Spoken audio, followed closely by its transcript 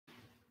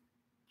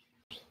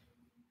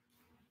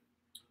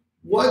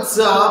What's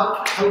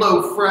up?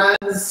 Hello,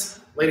 friends,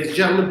 ladies and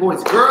gentlemen,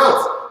 boys and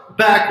girls.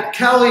 Back with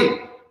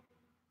Kelly.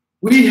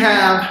 We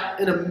have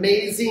an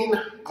amazing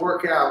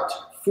workout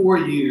for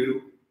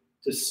you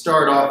to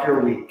start off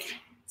your week.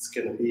 It's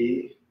going to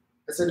be,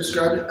 as I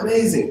described it,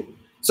 amazing.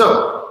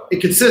 So it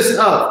consists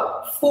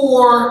of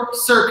 4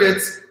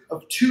 circuits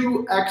of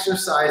 2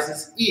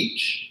 exercises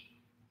each.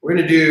 We're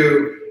going to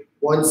do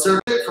 1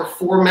 circuit for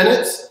 4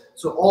 minutes,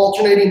 so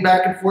alternating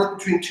back and forth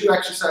between 2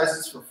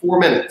 exercises for 4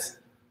 minutes.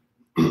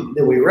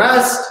 Then we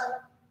rest,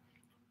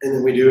 and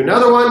then we do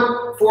another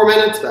one, 4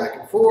 minutes, back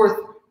and forth,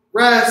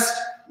 rest,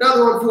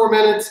 another one, 4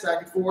 minutes,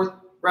 back and forth,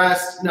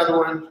 rest, another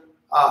one,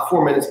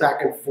 4 minutes,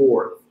 back and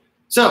forth.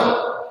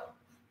 So,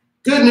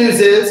 good news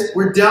is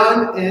we're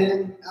done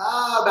in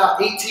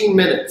about 18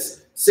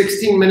 minutes,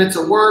 16 minutes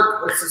of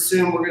work. Let's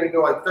assume we're going to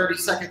go like 30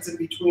 seconds in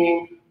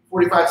between,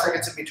 45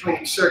 seconds in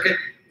between each circuit.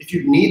 If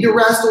you need to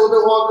rest a little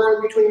bit longer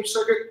in between each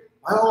circuit,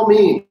 by all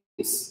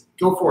means,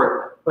 go for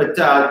it. But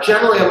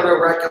generally, I'm going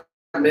to recommend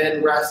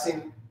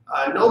resting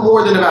no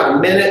more than about a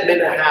minute,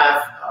 minute and a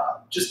half,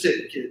 just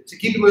to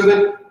keep it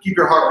moving, keep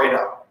your heart rate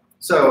up.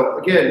 So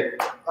again,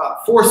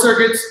 4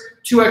 circuits,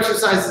 2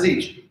 exercises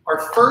each. Our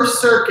first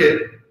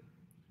circuit,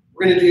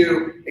 we're going to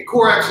do a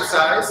core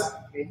exercise,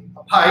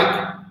 a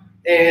pike,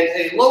 and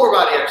a lower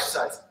body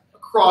exercise, a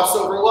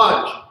crossover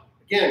lunge.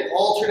 Again,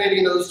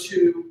 alternating those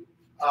 2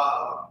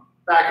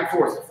 back and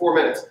forth for 4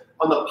 minutes.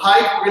 On the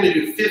pike, we're going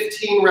to do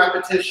 15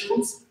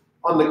 repetitions.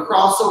 On the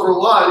crossover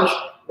lunge,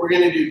 we're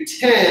going to do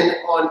 10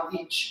 on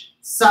each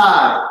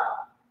side.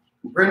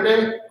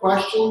 Brendan,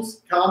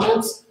 questions,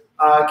 comments?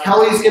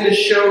 Kelly's going to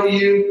show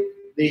you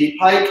the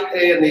pike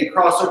and the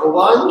crossover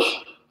lunge.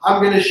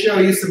 I'm going to show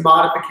you some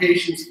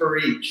modifications for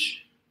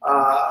each,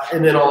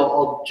 and then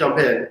I'll jump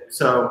in.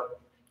 So,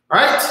 all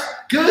right,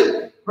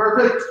 good,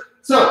 perfect.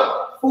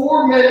 So,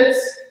 4 minutes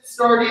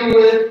starting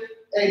with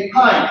a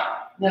pike.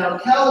 Now,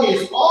 Kelly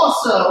is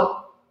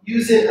also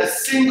using a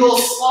single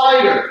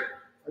slider.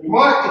 On your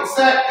mark, get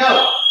set,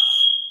 go.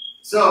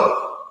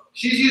 So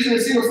she's using a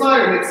single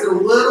slider, makes it a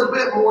little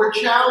bit more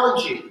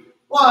challenging.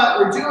 But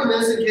we're doing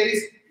this in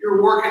case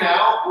you're working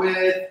out with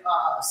a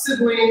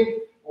sibling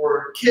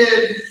or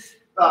kid,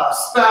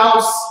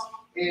 spouse,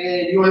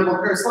 and you only have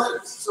 1 pair of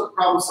sliders. So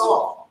problem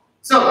solved.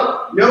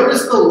 So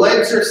notice the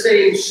legs are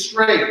staying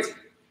straight.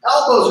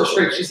 Elbows are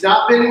straight. She's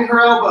not bending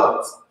her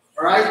elbows.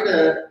 All right,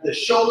 the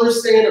shoulders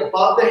staying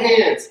above the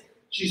hands.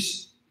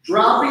 She's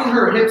dropping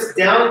her hips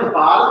down at the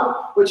bottom,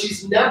 but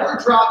she's never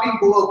dropping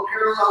below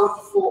parallel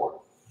with the floor.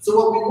 So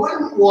what we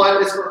wouldn't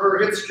want is for her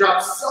hips to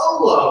drop so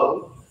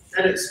low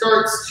that it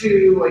starts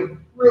to like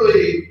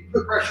really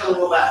put pressure on the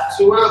low back.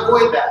 So we want to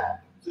avoid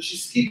that. So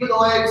she's keeping the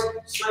legs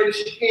straight as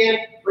she can,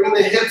 bringing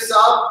the hips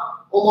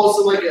up,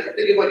 almost in like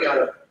think of like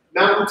a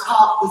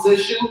mountaintop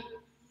position,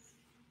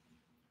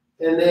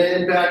 and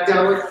then back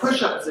down like a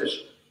push-up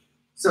position.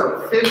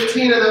 So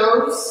 15 of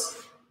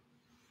those,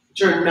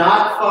 which are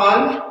not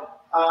fun.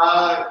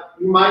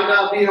 You might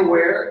not be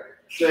aware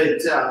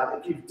that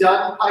if you've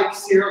done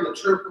pikes here on the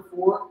turf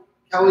before,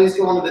 Kelly's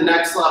going to the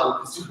next level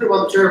because doing them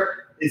on the turf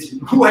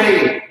is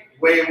way,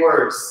 way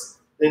worse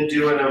than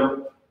doing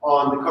them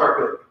on the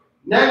carpet.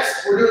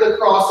 Next, we're doing the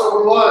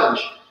crossover lunge.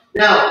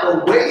 Now,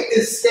 the weight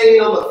is staying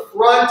on the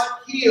front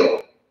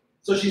heel.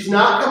 So she's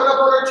not coming up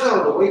on her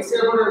toe. The weight's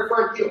staying on her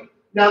front heel.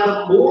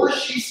 Now, the more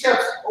she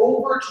steps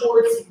over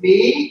towards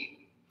me,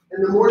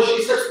 and the more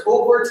she steps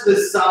over to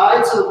the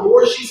side, so the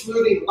more she's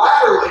moving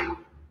laterally,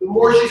 the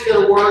more she's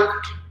going to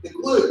work the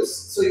glutes.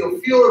 So you'll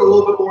feel it a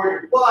little bit more in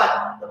your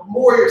butt, the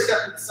more you're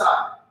stepping to the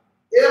side.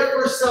 If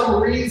for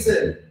some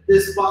reason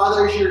this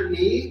bothers your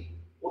knee,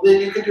 well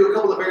then you can do a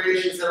couple of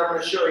variations that I'm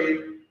going to show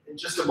you in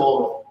just a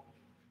moment.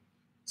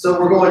 So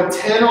we're going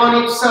 10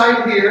 on each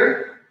side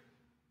here.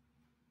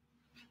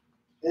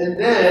 And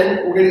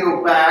then we're going to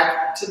go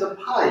back to the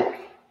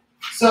pike.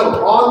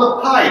 So on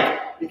the pike,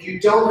 if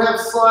you don't have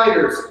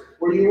sliders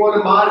or you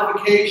want a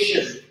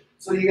modification,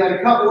 so you got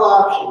a couple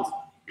options.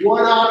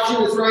 One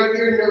option is right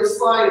here, no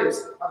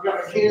sliders. I've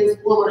got my hands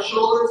below my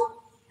shoulders.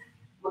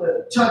 I'm going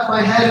to tuck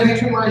my head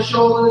between my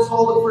shoulders,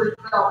 hold it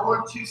for about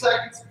 1-2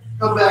 seconds,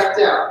 come back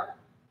down.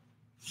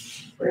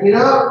 Bring it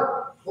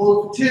up,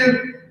 hold it for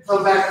 2,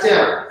 come back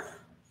down.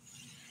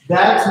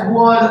 That's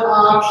one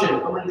option.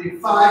 I'm going to do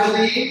 5 of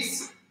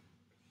these,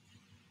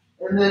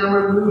 and then I'm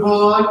going to move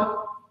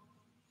on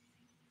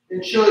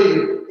and show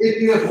you. If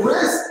you have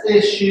wrist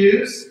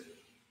issues,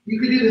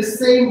 you can do the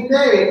same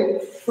thing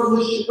from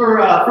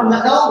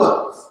the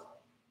elbows.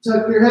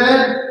 Tuck your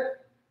head,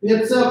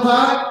 hips up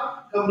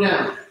high, come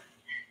down.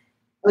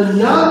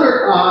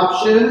 Another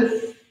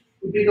option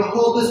would be to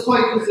hold this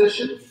plank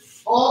position,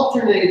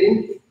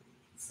 alternating,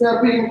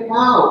 stepping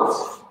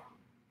out.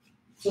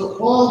 So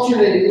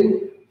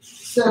alternating,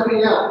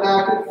 stepping out,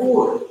 back and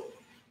forth.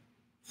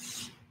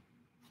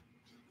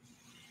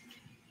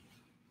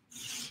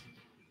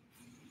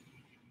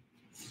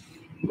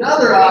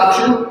 Another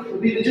option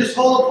would be to just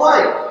hold a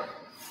plank.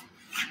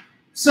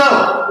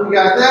 So we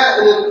got that,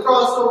 and then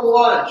crossover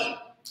lunge.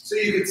 So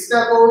you could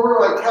step over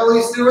like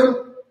Kelly's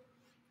doing.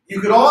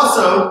 You could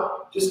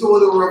also just go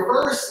with a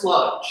reverse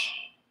lunge,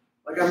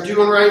 like I'm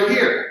doing right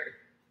here.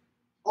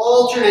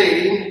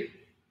 Alternating,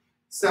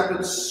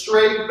 stepping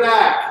straight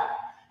back.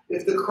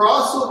 If the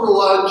crossover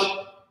lunge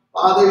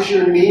bothers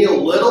your knee a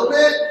little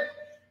bit,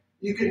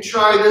 you can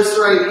try this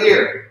right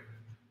here.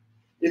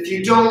 If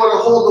you don't want to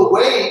hold the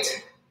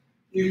weight,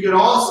 you could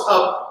also,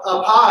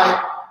 up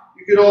high,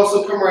 you could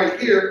also come right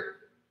here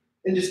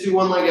and just do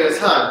one leg at a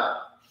time.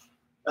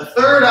 A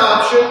third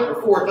option,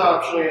 or fourth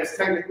option, I guess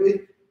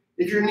technically,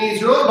 if your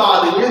knee's really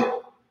bothering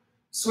you,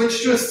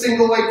 switch to a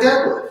single leg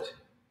deadlift.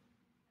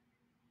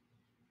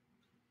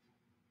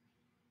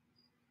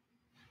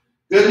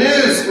 Good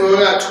news, we've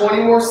got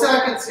 20 more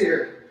seconds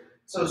here.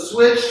 So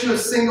switch to a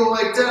single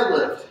leg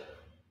deadlift.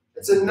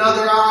 It's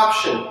another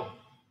option.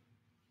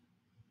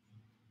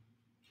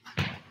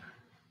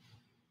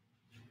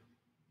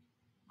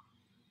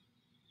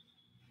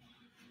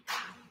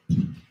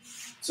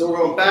 So we're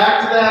going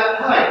back to that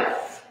pike.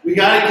 We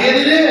got to get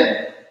it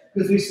in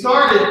because we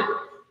started.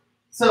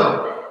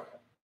 So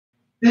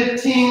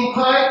 15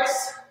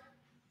 pikes,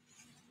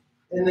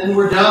 and then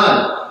we're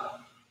done.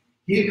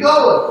 Keep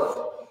going.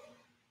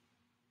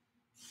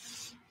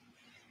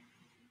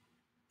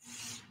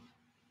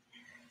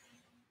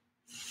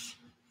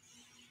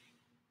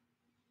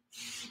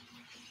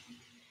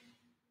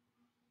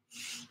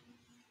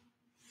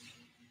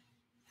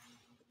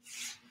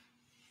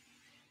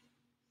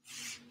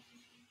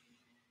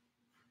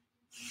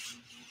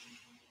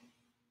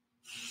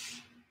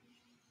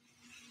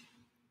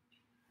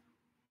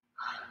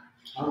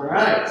 All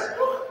right,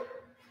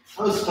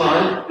 that was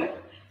fun. All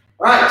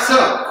right,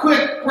 so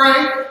quick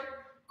break.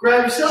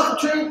 Grab yourself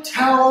a drink,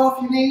 towel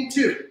if you need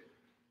to.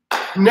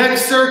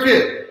 Next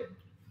circuit.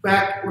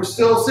 Back, we're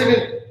still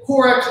singing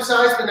core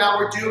exercise, but now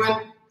we're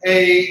doing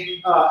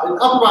an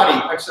upper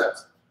body exercise.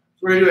 So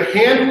we're gonna do a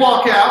hand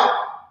walkout,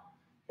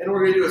 and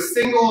we're gonna do a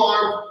single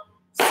arm,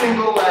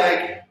 single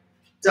leg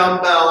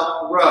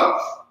dumbbell row.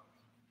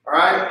 All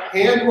right,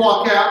 hand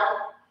walkout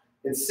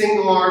and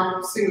single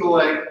arm, single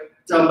leg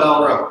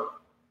dumbbell row.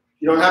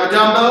 If you don't have a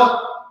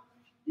dumbbell,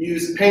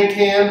 use a paint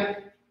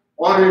can,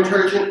 laundry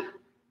detergent,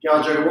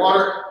 gallon jug of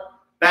water,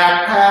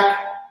 backpack,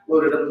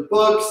 load it up with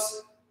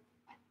books.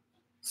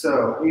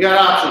 So you got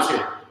options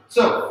here.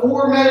 So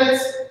 4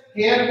 minutes,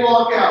 hand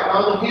walkout.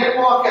 Now on the hand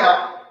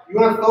walkout, you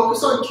want to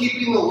focus on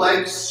keeping the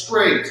legs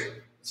straight.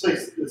 So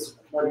this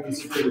might be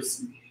easy for you to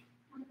see.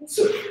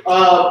 So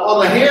on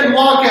the hand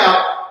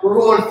walkout, we're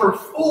going for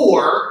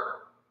 4,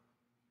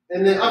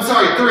 and then I'm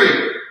sorry,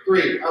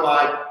 3. I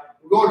lied.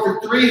 We're going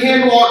for 3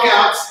 hand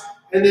walkouts,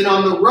 and then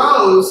on the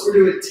rows, we're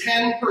doing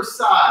 10 per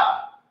side.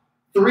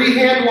 3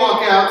 hand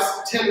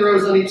walkouts, 10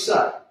 rows on each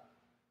side.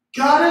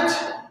 Got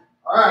it?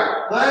 All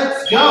right,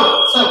 let's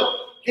go. So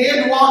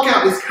hand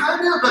walkout is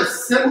kind of a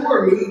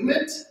similar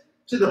movement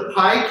to the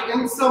pike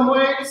in some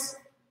ways.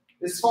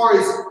 As far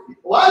as,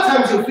 a lot of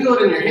times you'll feel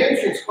it in your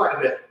hamstrings quite a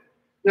bit.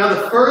 Now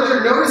the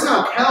further, notice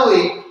how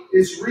Kelly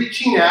is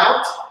reaching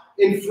out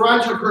in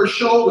front of her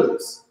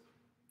shoulders.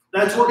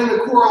 That's working the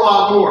core a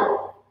lot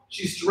more.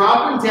 She's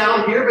dropping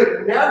down here,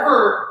 but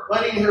never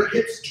letting her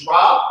hips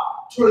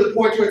drop to the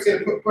point where it's going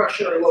to put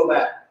pressure on her low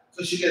back.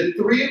 So she did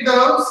 3 of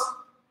those,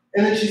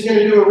 and then she's going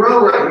to do a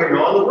row right here.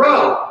 Now on the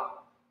row,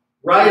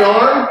 right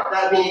arm,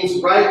 that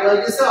means right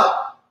leg is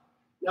up.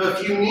 Now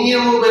if you need a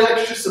little bit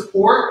extra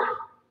support,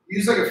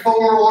 use like a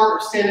foam roller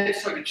or stand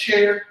next to like a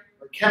chair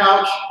or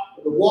couch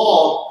or the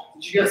wall,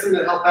 but you got something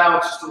to help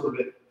balance just a little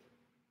bit.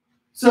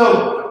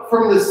 So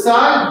from the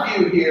side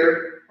view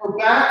here, her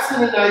back's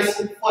in a nice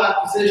and flat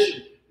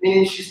position,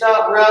 meaning she's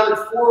not rounded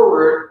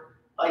forward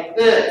like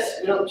this.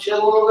 You know, she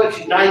doesn't look like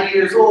she's 90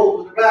 years old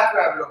with her back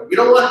rounded over. We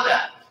don't want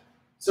that.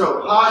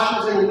 So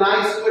posture's in a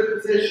nice,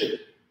 good position.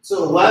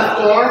 So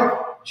left arm,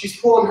 she's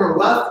pulling her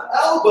left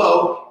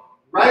elbow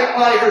right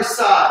by her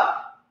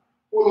side.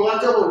 Pulling the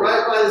left elbow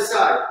right by the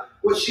side.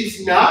 What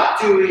she's not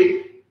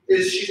doing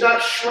is she's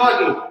not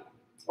shrugging.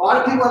 A lot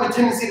of people have a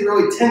tendency to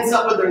really tense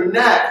up with their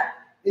neck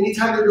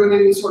anytime they're doing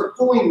any sort of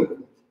pulling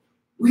movement.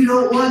 We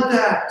don't want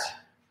that.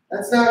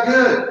 That's not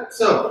good.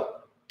 So,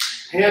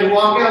 hand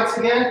walkouts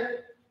again.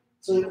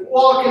 So you're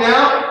walking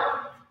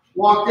out,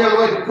 walk down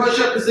like a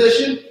push-up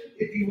position.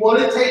 If you want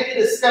to take it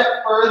a step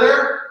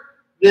further,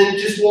 then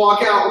just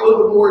walk out a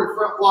little bit more in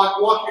front.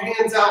 Walk your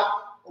hands out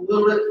a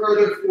little bit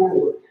further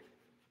forward.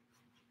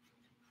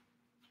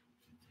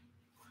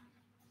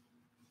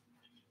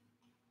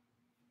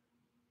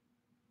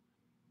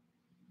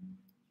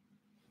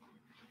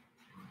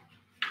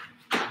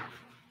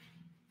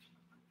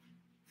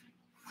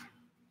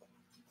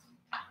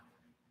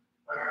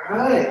 All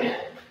right,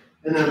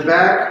 and then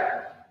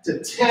back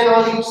to 10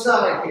 on each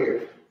side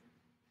here.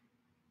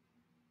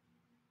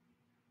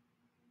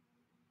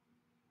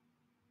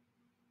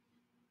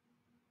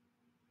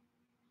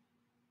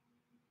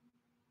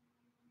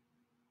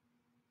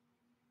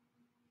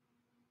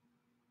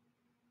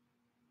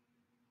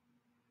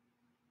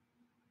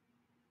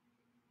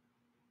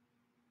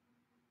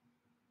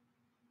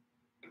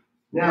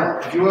 Now,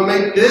 if you want to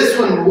make this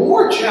one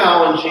more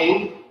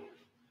challenging,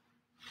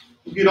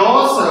 you could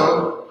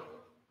also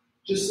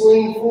just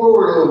lean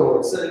forward a little more.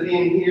 Instead of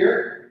being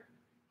here,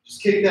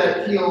 just kick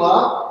that heel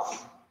up.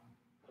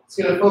 It's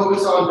going to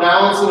focus on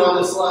balancing on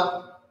this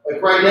left.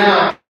 Like right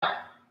now,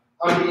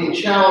 I'm being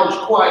challenged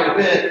quite a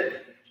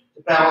bit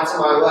to balance on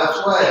my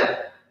left leg.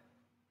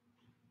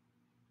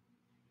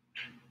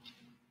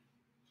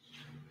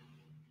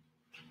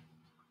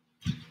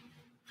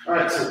 All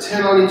right, so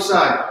 10 on each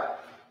side.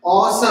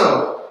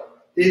 Also,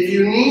 if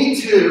you need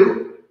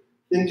to,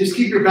 then just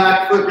keep your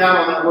back foot down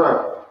on that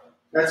run.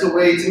 That's a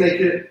way to make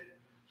it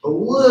a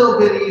little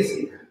bit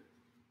easier.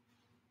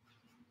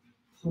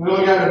 We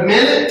only got a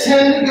minute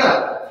 10 to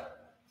go.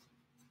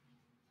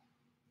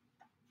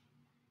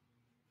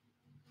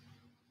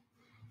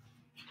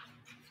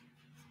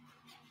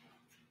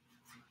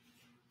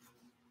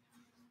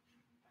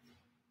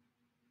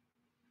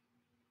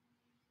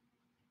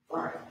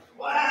 All right,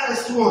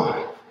 last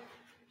one.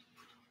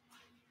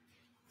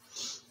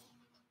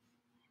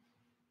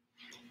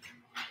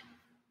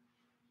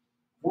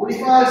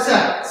 "45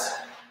 seconds.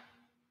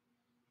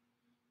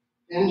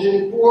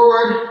 Engine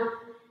forward.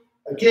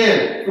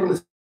 Again, from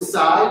the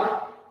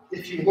side,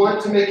 if you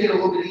want to make it a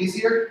little bit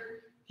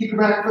easier, keep your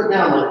back foot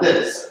down like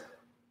this.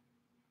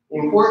 The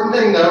important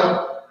thing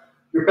though,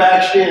 your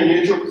back should be in a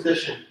neutral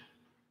position.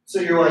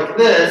 So you're like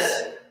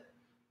this,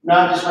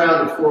 not just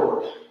rounded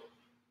forward.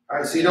 All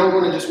right, so you don't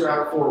want to just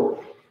round forward.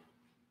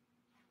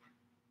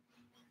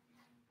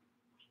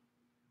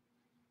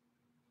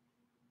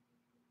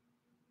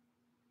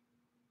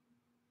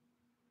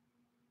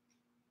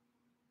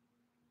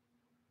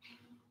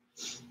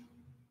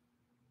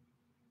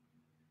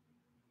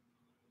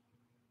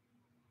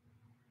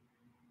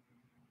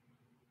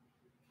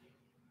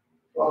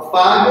 Well,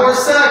 5 more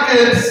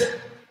seconds.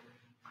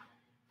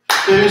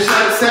 Finish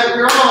that set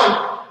you're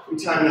on. We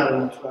timed out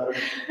much better.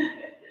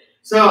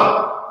 So,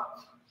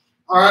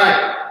 all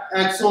right,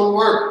 excellent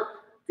work.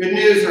 Good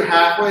news, we're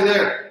halfway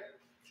there.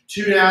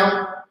 2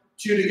 down,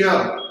 2 to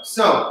go.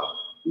 So,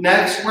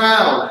 next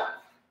round,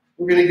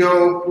 we're gonna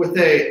go with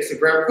so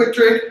grab a quick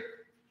drink.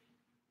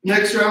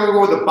 Next round, we're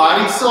going to go with a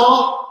body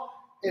saw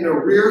and a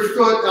rear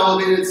foot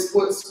elevated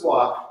split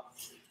squat.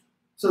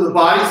 So the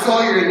body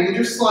saw, you're gonna need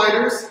your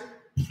sliders.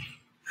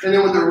 And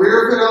then with the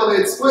rear foot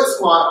elevated split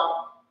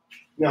squat,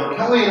 now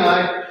Kelly and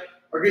I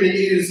are going to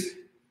use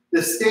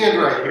this stand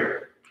right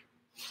here.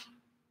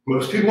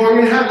 Most people aren't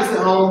going to have this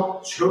at home.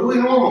 It's totally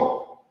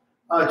normal.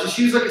 Just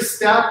use like a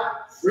step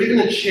or even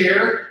a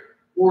chair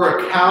or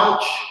a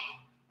couch,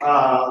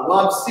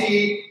 love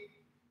seat,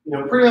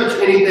 pretty much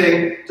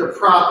anything to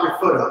prop your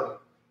foot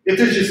up. If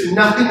there's just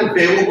nothing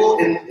available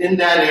in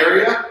that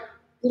area,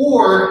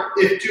 or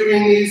if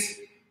doing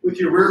these with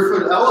your rear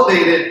foot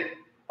elevated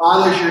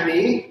bothers your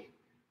knee,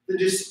 then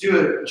just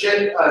do a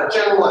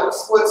general like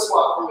split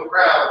squat from the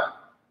ground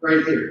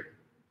right here.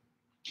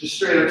 Just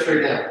straight up,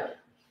 straight down.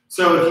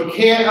 So if you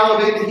can't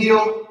elevate the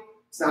heel,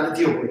 it's not a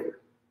deal breaker.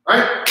 All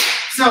right?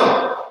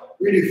 So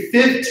we're going to do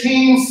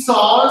 15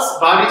 saws,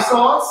 body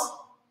saws,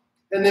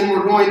 and then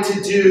we're going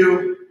to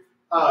do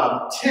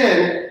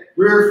 10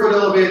 rear foot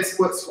elevated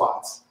split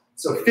squats.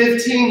 So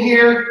 15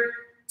 here,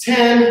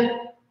 10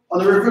 on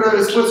the rear foot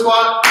elevated split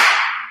squat.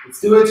 Let's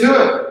do it to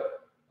it.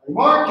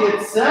 Mark,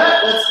 get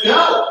set, let's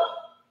go.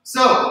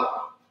 So,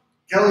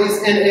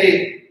 Kelly's in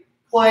a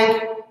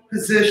plank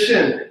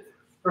position.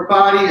 Her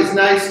body is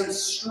nice and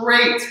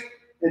straight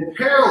and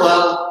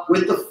parallel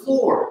with the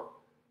floor.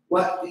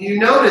 What you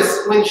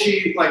notice when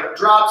she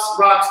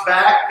rocks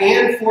back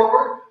and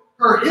forward,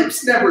 her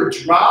hips never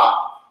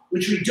drop,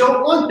 which we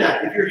don't want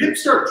that. If your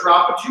hips start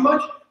dropping too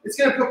much, it's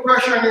going to put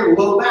pressure on your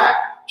low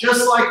back,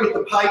 just like with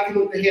the pike and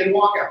with the hand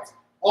walkouts.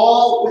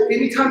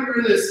 Anytime you're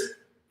in this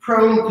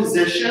prone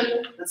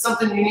position, that's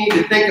something you need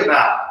to think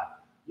about.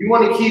 You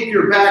want to keep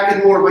your back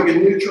in more of like a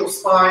neutral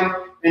spine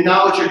and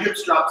not let your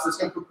hips drop, so it's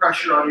going to put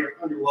pressure on your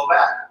low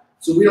back.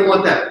 So we don't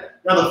want that.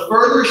 Now, the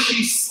further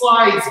she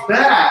slides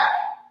back,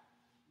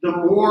 the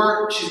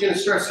more she's going to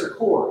stress her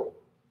core.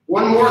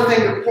 One more thing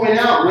to point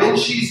out, when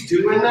she's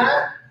doing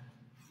that,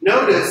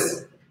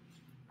 notice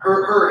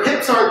her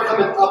hips aren't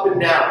coming up and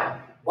down.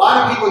 A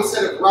lot of people,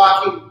 instead of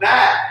rocking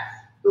back,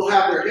 they'll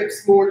have their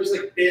hips more just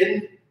like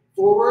bend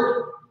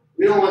forward.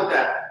 We don't want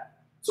that.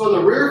 So in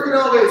the rear foot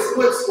elevated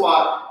split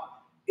squat,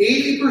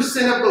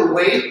 80% of the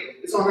weight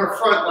is on her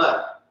front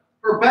leg.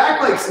 Her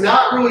back leg's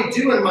not really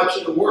doing much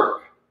of the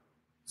work.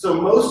 So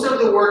most of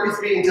the work is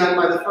being done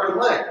by the front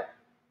leg.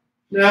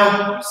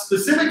 Now,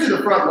 specific to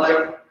the front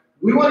leg,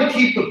 we want to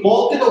keep the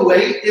bulk of the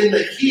weight in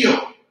the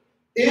heel.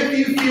 If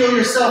you feel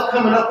yourself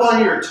coming up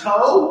on your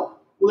toe,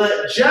 well,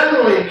 that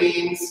generally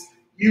means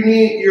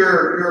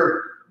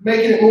you're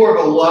making it more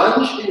of a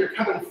lunge and you're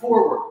coming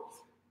forward.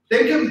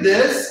 Think of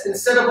this,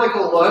 instead of like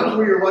a lunge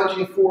where you're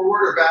lunging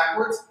forward or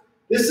backwards,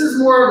 this is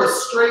more of a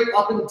straight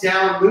up and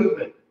down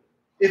movement.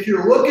 If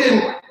you're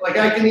looking, like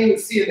I can even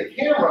see in the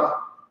camera,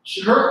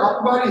 her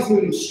upper body is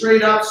moving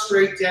straight up,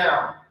 straight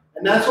down.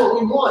 And that's what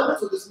we want.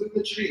 That's what this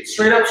movement should be.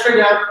 Straight up, straight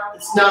down.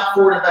 It's not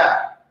forward and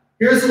back.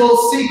 Here's a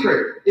little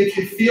secret. If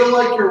you feel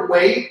like your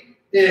weight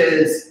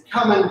is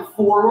coming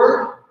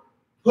forward,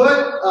 put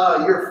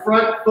your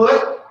front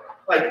foot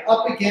like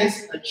up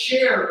against a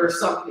chair or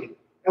something.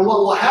 And what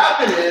will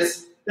happen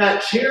is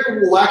that chair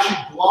will actually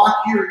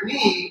block your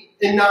knee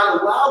and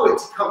not allow it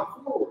to come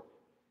forward.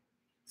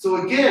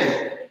 So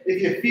again,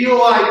 if you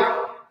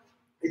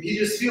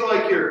just feel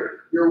like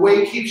your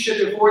weight keeps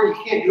shifting forward,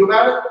 you can't do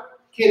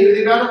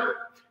anything about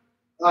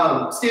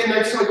it, stand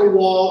next to like a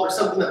wall or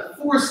something that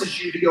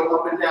forces you to go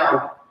up and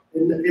down,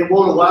 and it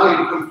won't allow you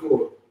to come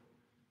forward.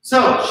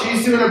 So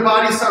she's doing a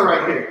body saw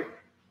right here.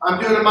 I'm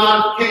doing a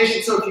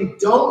modification. So if you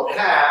don't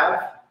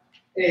have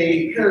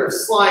a pair of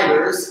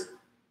sliders,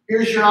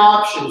 here's your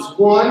options.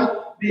 One,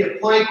 be a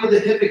plank with a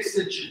hip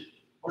extension.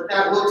 What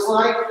that looks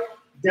like,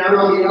 down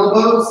on the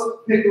elbows,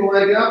 pick the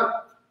leg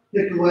up,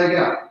 pick the leg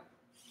up.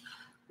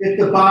 If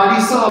the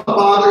body saw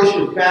bothers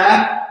your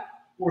back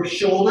or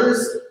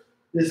shoulders,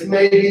 this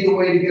may be the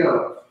way to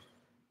go.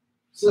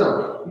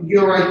 So you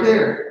go right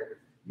there.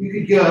 You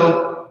could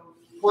go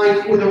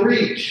plank with a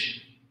reach.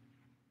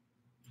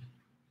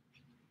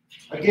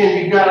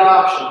 Again, you've got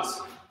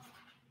options.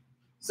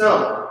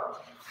 So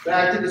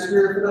back to the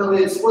spirit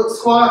elevated split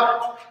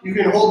squat. You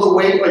can hold the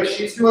weight like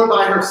she's doing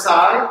by her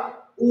side,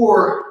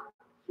 or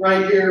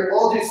right here,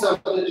 I'll do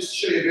something just to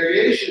show you a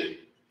variation.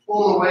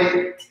 Pull the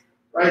weight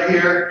right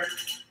here,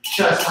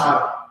 chest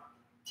high.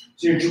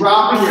 So you're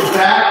dropping your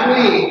back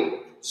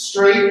knee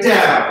straight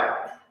down.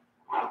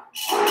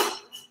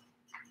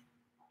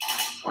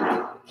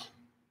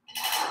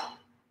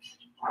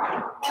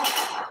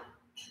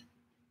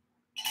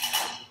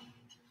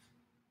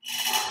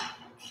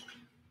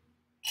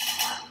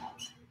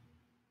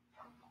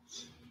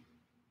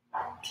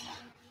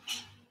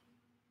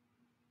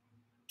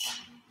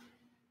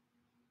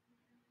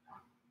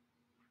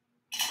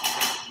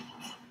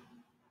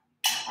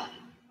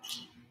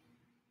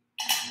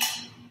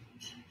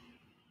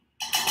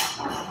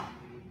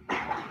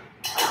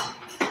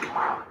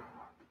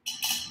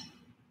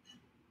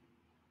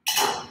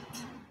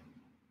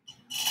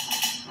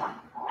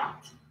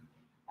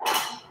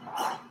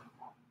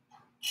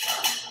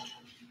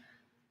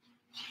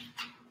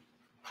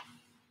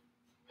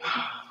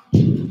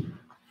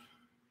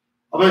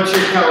 I'm going to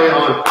cheer Kelly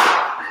on.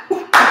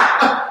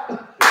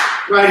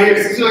 Right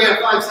here, since we only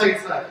got 5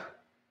 seconds left.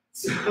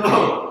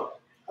 So,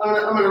 I'm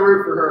going to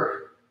root for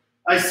her.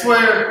 I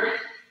swear,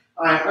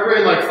 I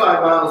ran like 5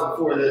 miles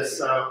before this,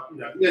 so,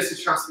 you guys can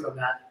trust me on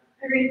that.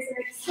 I ran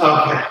 6.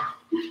 Okay.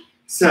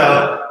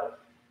 So,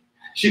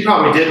 she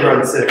probably did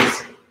run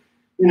 6.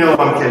 You know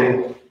I'm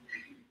kidding.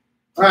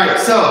 All right,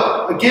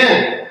 so,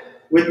 again,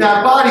 with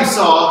that body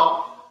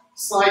saw,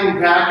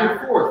 sliding back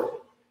and forth.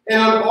 And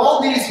on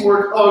all these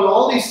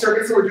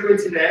circuits that we're doing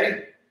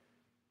today,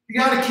 you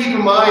got to keep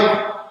in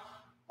mind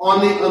on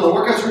the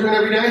workouts we're doing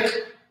every day,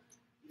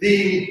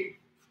 the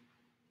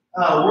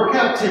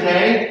workout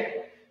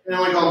today and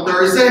like on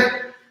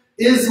Thursday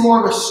is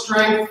more of a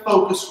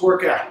strength-focused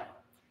workout.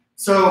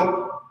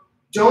 So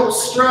don't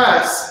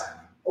stress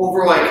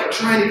over like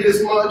trying to get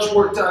as much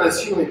work done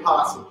as humanly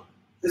possible.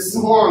 This is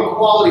more on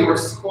quality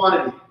versus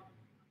quantity.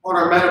 On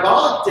our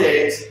metabolic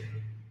days,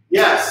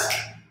 yes,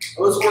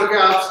 those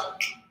workouts,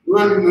 we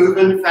want to be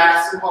moving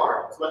fast and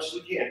hard as much as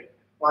we can.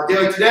 On a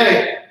day like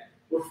today,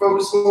 we're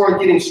focused more on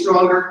getting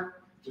stronger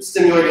and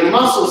stimulating the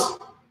muscles,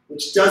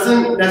 which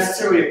doesn't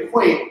necessarily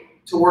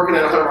equate to working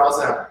at 100 miles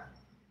an hour.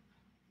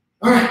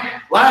 All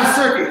right, last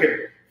circuit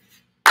here.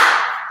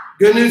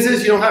 Good news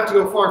is you don't have to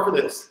go far for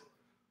this.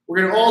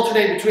 We're going to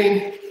alternate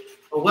between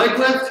a leg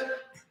lift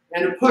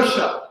and a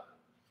push-up.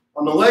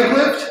 On the leg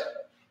lift,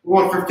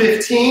 we're going for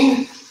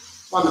 15.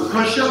 On the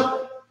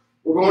push-up,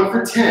 we're going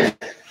for 10.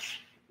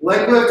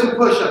 Leg lift and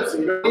push-ups. So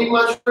you don't need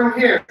much from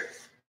here.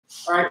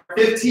 All right,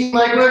 15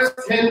 leg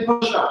lifts, 10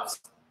 push-ups.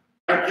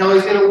 All right,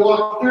 Kelly's going to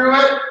walk through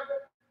it,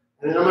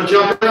 and then I'm going to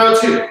jump around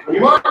too. On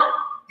your mark,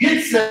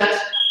 get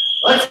set,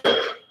 let's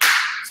go.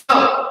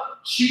 So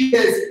she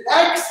is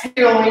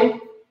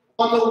exhaling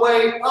on the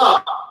way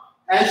up.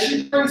 As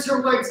she brings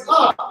her legs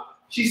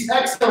up, she's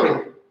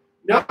exhaling.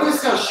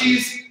 Notice how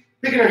she's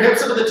picking her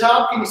hips up at the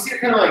top. Can you see her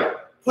kind of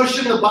like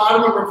pushing the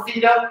bottom of her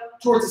feet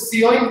up towards the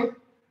ceiling?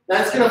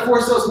 That's going to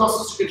force those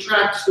muscles to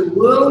contract just a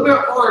little bit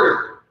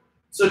harder.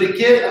 So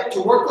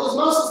to work those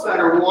muscles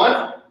better,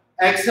 1,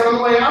 exhale on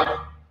the way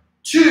up.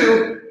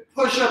 2,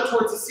 push up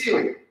towards the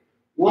ceiling.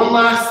 One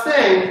last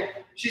thing,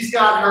 she's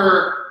got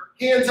her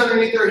hands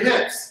underneath her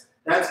hips.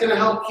 That's going to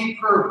help keep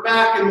her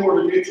back in more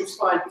of a neutral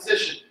spine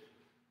position.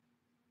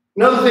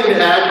 Another thing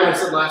to add, when I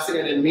said last thing,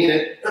 I didn't mean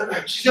it.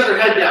 She's got her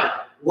head down.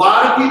 A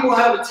lot of people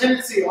have a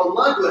tendency on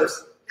leg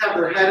lifts to have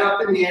their head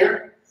up in the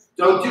air.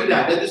 Don't do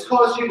that. That just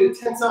causes you to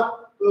tense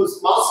up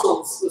those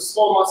muscles, those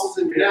small muscles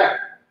in your neck,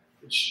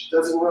 which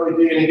doesn't really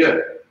do any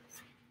good.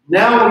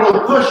 Now we're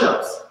going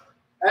push-ups.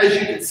 As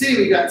you can see,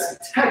 we got some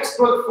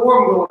textbook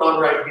form going on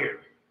right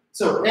here.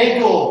 So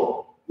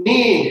ankle,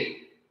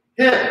 knee,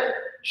 hip,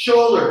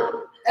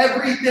 shoulder,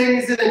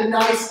 everything's in a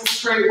nice and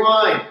straight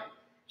line.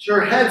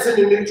 Her head's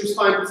in a neutral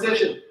spine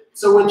position.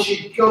 So when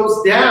she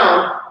goes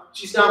down,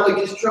 she's not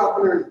like just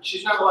dropping her,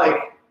 she's not like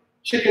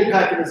chicken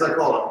pecking as I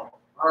call it.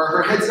 Or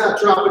her head's not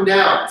dropping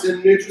down. It's in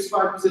a neutral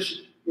spine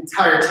position the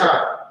entire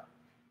time.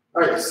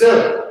 All right,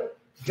 so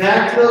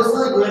back to those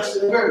leg lifts.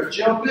 We're going to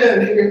jump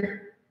in here.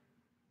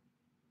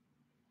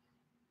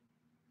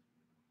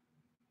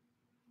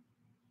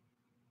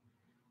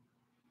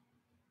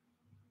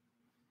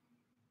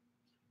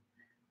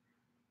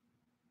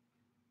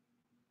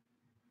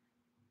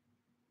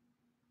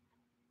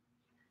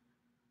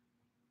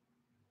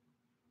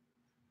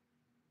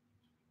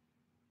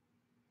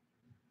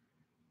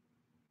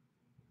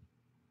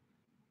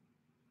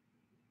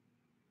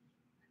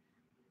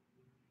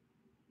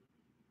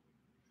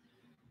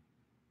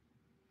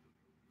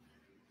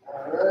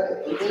 All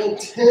right, and then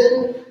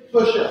 10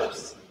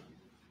 push-ups.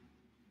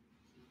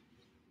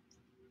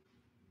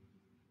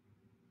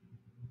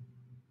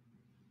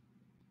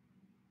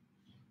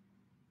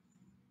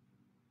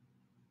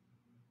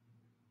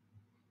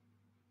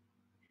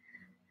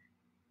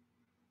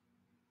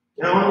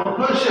 Now on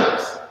the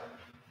push-ups,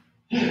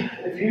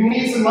 if you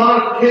need some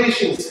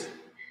modifications,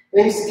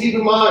 things to keep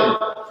in mind.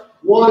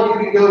 One, you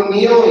can go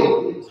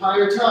kneeling the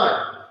entire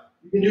time.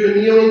 You can do a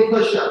kneeling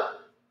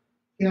push-up.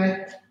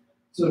 Okay?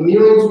 So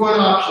kneeling is one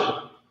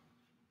option.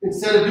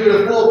 Instead of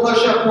doing a full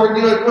push-up or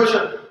kneeling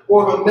push-up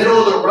or a middle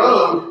of the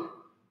road,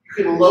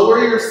 you can lower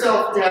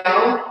yourself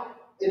down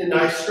in a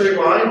nice straight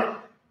line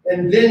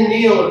and then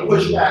kneel and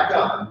push back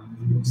up.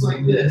 Looks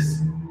like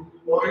this.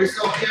 Lower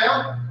yourself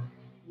down,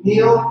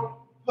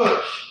 kneel,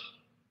 push.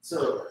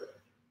 So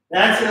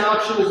that's an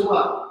option as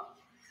well.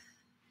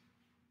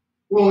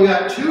 Well, we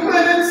got 2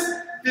 minutes,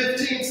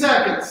 15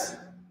 seconds.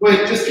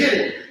 Wait, just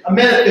kidding. A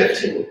minute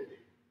 15.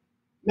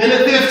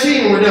 Minute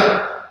 15, we're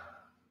done.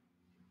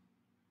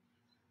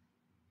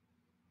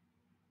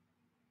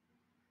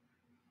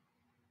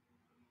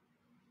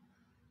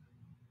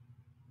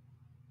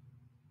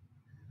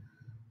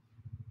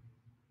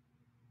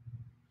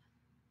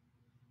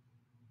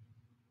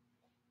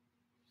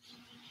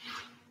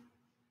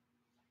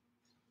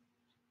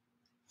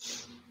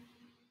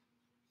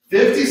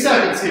 $50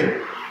 seconds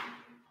here.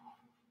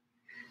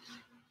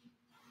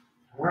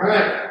 All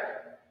right.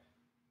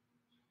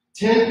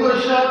 10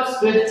 push-ups,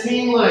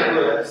 15 leg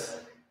lifts.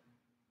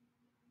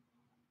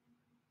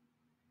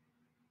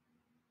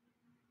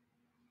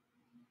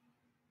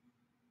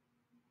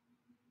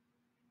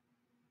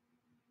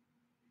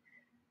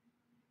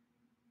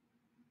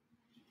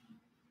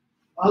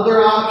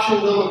 Other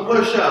options on the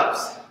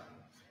push-ups,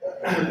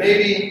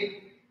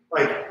 maybe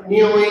like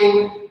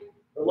kneeling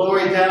or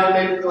lowering down,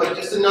 maybe like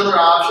just another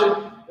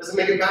option. Doesn't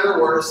make it better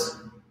or worse,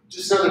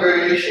 just another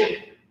variation.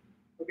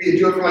 Maybe you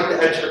do it from like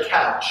the edge of a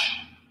couch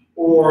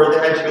or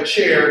the edge of a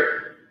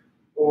chair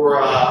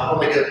or on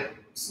like a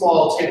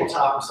small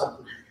tabletop or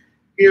something.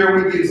 Here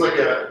we use like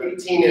a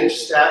 18-inch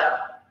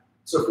step.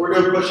 So if we're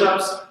doing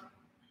push-ups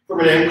from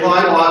an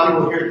incline, a lot of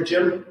people here at the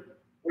gym,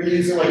 we're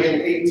using like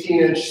an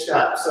 18-inch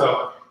step.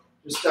 So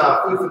just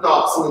food for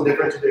thought, something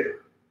different to do.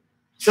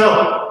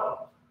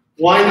 So,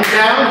 wind it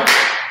down,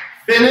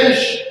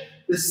 finish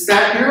the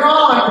set you're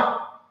on,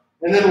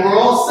 and then we're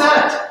all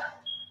set.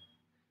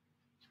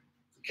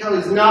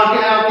 Kelly's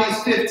knocking out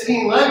these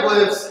 15 leg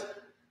lifts,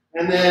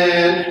 and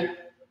then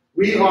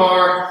we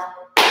are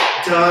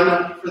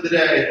done for the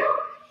day.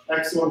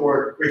 Excellent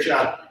work, great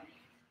job.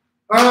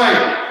 All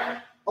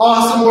right,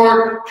 awesome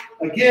work.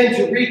 Again,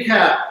 to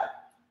recap,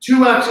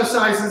 2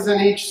 exercises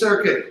in each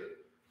circuit.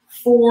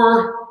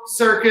 4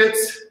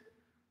 circuits,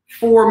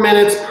 4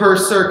 minutes per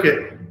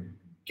circuit.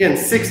 Again,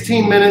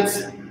 16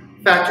 minutes,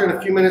 factor in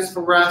a few minutes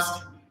for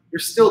rest. You're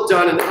still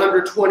done in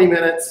under 20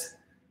 minutes.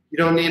 You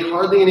don't need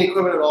hardly any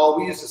equipment at all.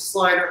 We used a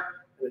slider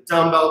and a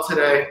dumbbell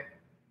today.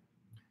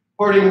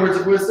 Parting words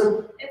of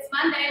wisdom? It's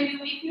Monday,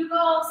 new week, new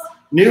goals.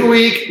 New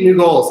week, new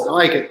goals. I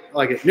like it, I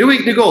like it. New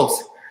week, new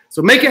goals.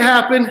 So make it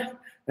happen,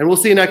 and we'll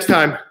see you next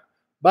time.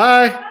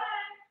 Bye.